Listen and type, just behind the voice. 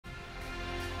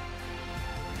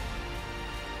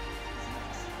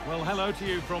Well, hello to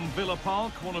you from Villa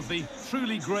Park, one of the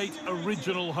truly great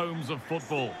original homes of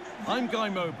football. I'm Guy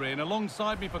Mowbray, and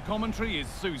alongside me for commentary is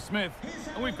Sue Smith.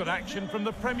 And we've got action from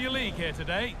the Premier League here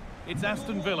today. It's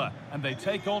Aston Villa, and they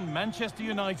take on Manchester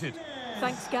United.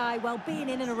 Thanks, Guy. Well, being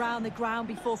in and around the ground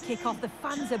before kick-off, the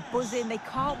fans are buzzing. They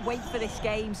can't wait for this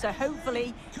game, so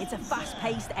hopefully it's a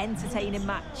fast-paced, entertaining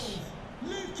match.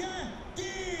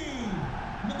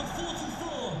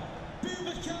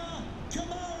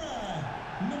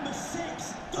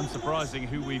 Unsurprising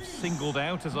who we've singled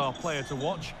out as our player to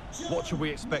watch. What should we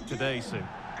expect today, Sue?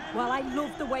 Well, I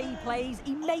love the way he plays.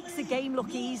 He makes the game look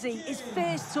easy. His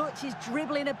first touch, his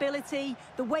dribbling ability,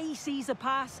 the way he sees a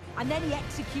pass, and then he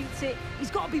executes it. He's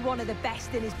got to be one of the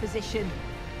best in his position.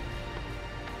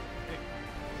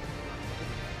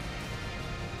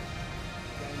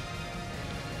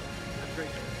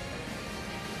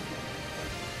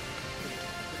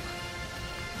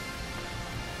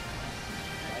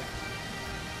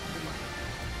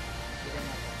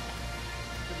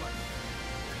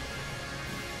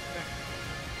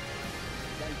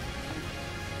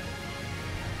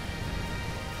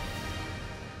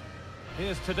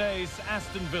 Here's today's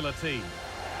Aston Villa team.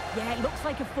 Yeah, it looks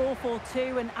like a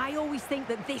 4-4-2, and I always think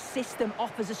that this system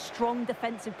offers a strong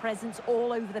defensive presence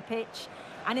all over the pitch.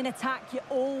 And in attack, you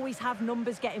always have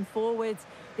numbers getting forward.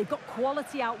 They've got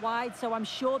quality out wide, so I'm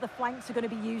sure the flanks are going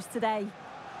to be used today.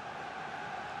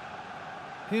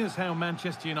 Here's how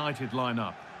Manchester United line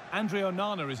up. Andre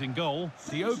Onana is in goal.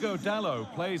 Diogo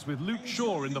Dalot plays with Luke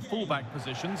Shaw in the fullback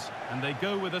positions, and they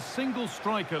go with a single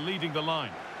striker leading the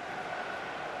line.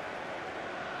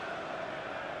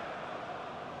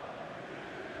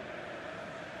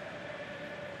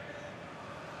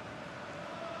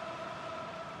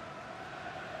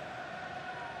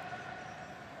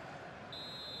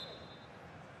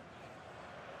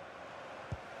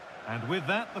 And with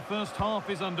that, the first half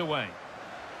is underway.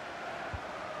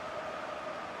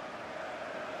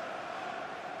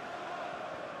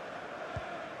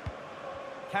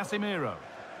 Casemiro.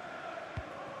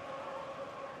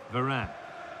 Varane.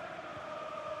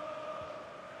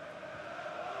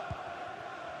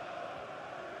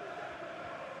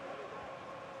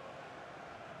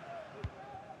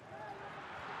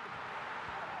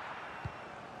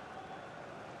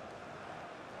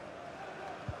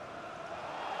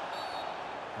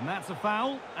 And that's a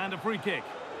foul and a free kick.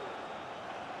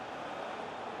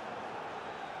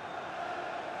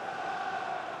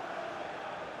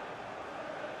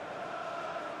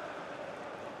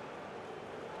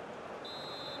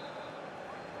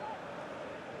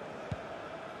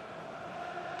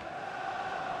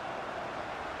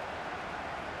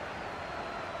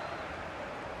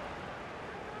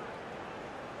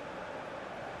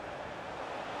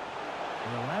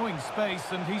 They're allowing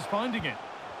space, and he's finding it.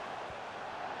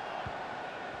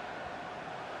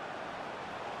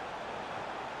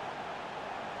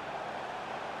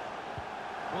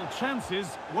 Well, chances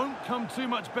won't come too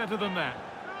much better than that.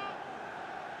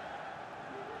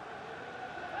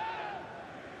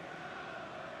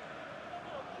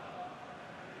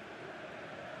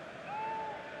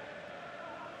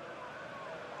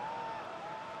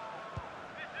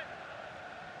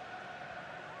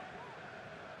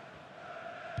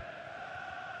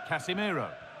 Casemiro.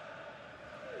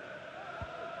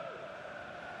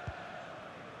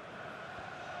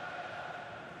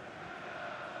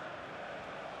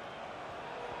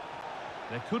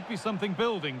 There could be something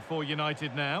building for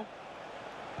United now.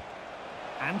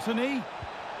 Anthony.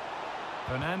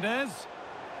 Fernandez.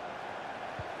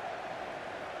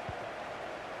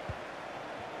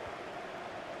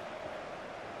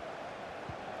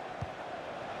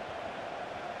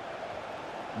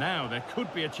 Now there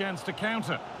could be a chance to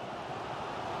counter.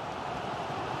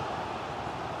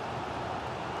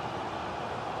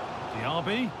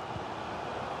 Diaby.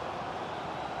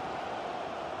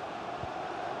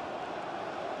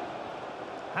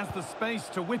 Has the space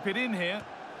to whip it in here.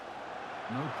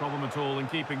 No problem at all in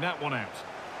keeping that one out.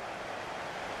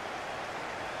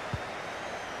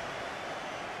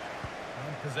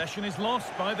 And possession is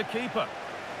lost by the keeper.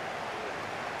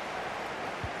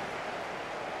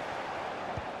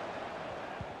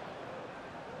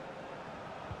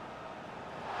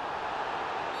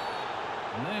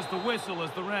 And there's the whistle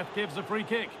as the ref gives a free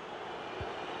kick.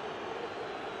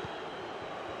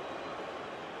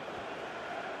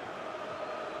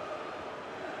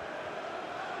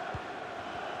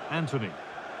 Anthony.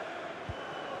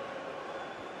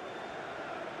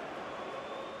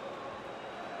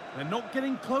 They're not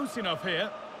getting close enough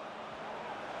here.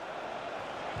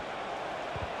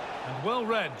 And well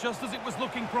read, just as it was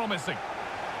looking promising.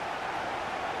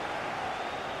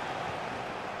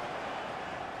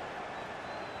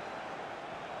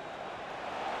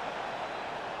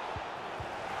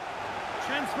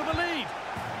 for the lead.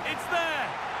 It's there.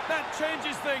 That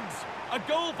changes things. A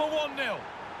goal for 1-0.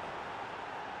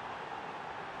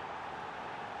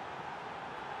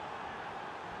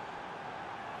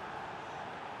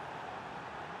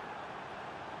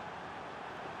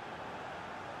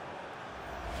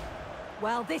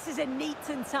 Well, this is a neat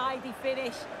and tidy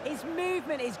finish. His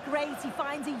movement is great. He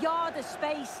finds a yard of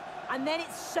space, and then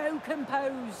it's so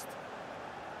composed.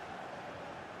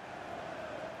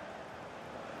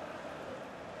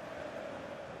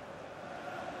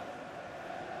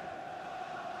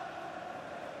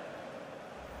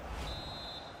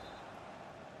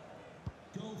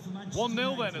 Goal for Manchester 1-0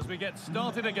 then United. as we get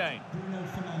started again. Bruno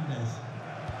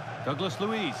Fernandes. Douglas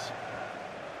Luiz.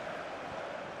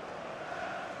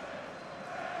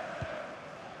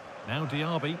 Now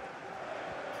Diaby.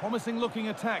 Promising looking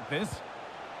attack this.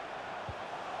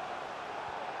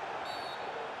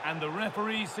 And the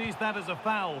referee sees that as a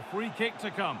foul. Free kick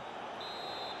to come.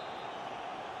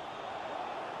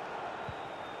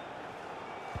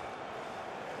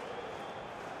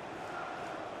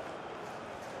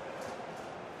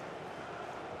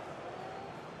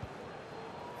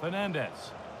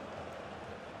 Fernandes.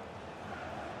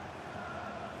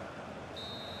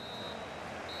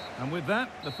 And with that,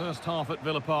 the first half at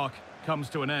Villa Park comes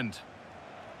to an end.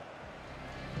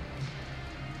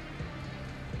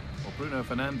 Well, Bruno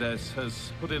Fernandes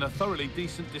has put in a thoroughly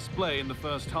decent display in the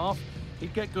first half.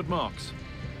 He'd get good marks.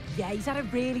 Yeah, he's had a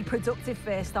really productive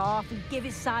first half. He'd give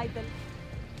his side the...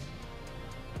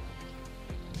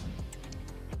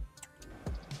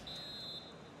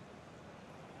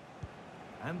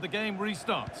 And the game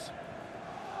restarts.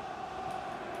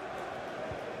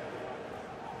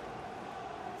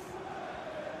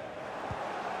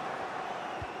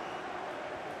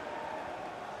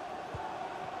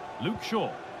 Luke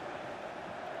Shaw.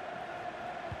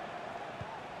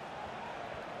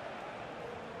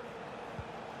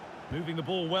 Moving the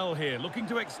ball well here, looking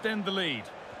to extend the lead.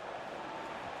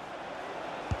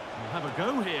 We'll have a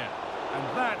go here,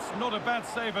 and that's not a bad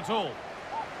save at all.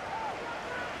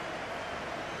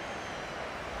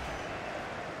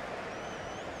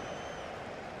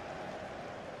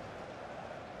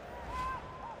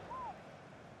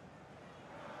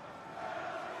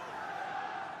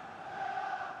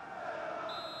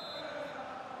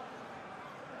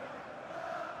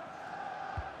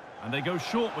 And they go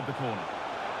short with the corner.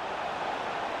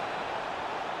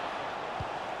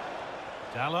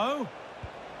 Dalot.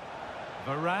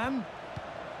 Varane.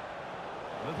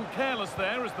 A little careless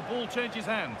there as the ball changes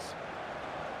hands.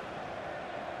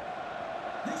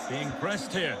 Being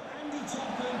pressed here.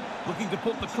 Looking to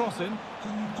put the cross in.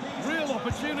 Real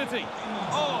opportunity.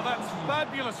 Oh, that's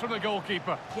fabulous from the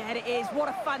goalkeeper. Yeah, it is. What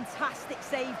a fantastic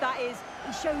save that is.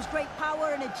 He shows great power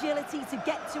and agility to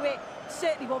get to it.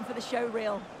 Certainly one for the show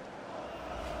reel.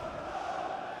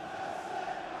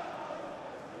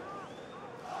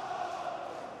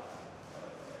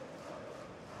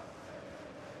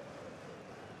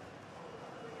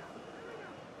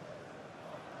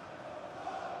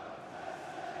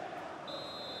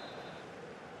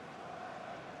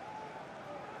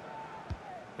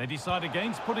 They decide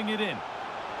against putting it in.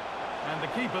 And the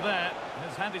keeper there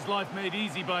has had his life made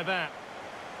easy by that.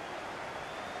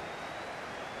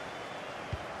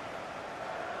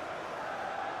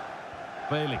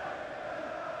 Bailey.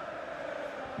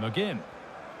 McGinn.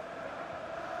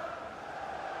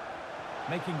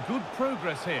 Making good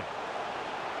progress here.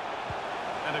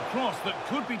 And a cross that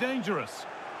could be dangerous.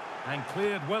 And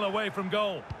cleared well away from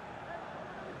goal.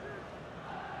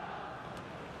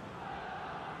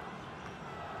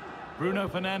 Bruno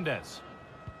Fernandes.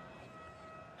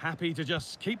 Happy to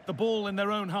just keep the ball in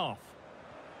their own half.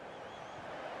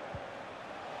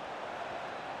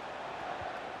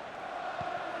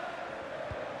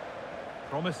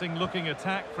 Promising looking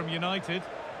attack from United.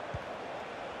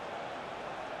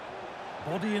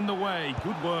 Body in the way,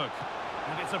 good work.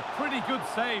 And it's a pretty good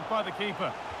save by the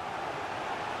keeper.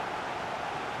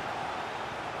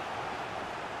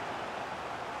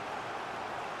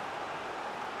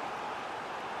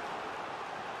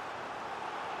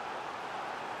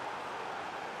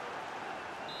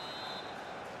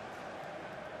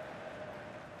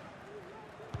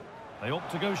 They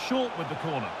opt to go short with the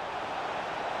corner.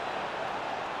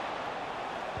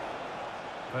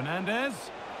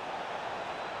 Fernandes.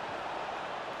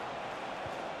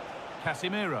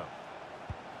 Casemiro.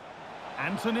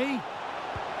 Anthony.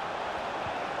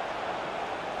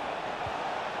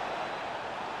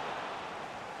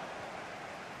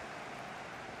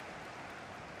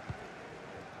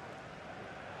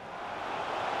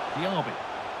 Diaby.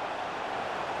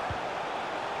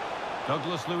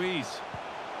 Douglas Luiz.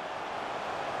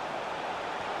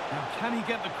 Now, can he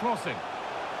get the crossing?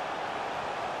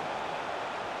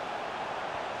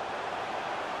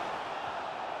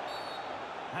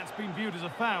 That's been viewed as a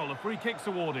foul. A free kick's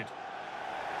awarded.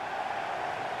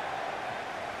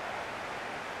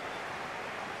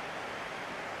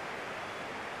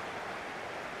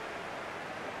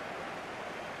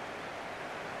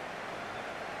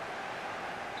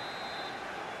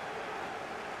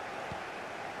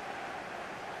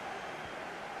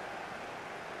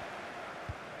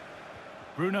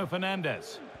 Bruno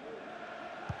Fernandes.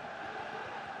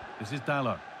 This is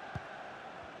Dallo.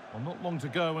 Well, not long to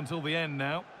go until the end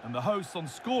now, and the hosts on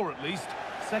score at least,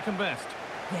 second best.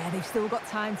 Yeah, they've still got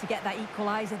time to get that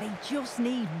equaliser. They just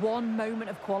need one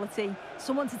moment of quality,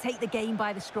 someone to take the game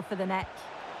by the scruff of the neck.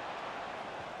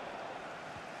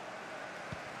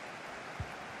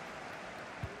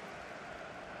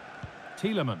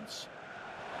 Tielemans.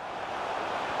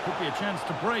 Could be a chance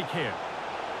to break here.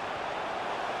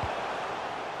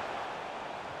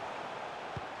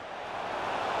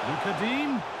 Luka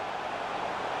Dean.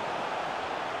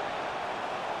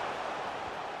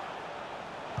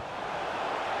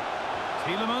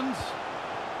 Tielemans.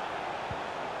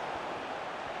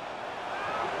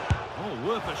 Oh,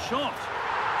 worth a shot.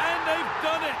 And they've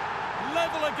done it!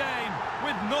 Level again,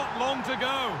 with not long to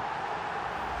go.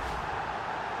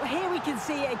 Well, here we can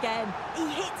see it again. He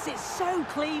hits it so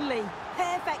cleanly.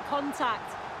 Perfect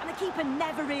contact. And the keeper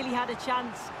never really had a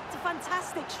chance. It's a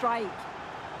fantastic strike.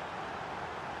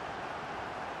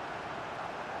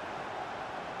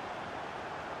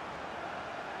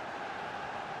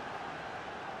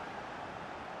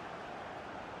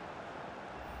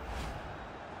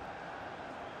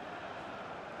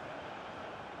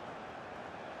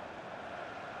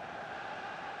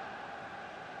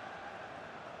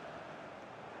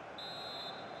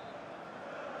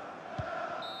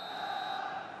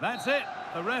 That's it.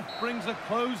 The ref brings a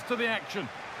close to the action.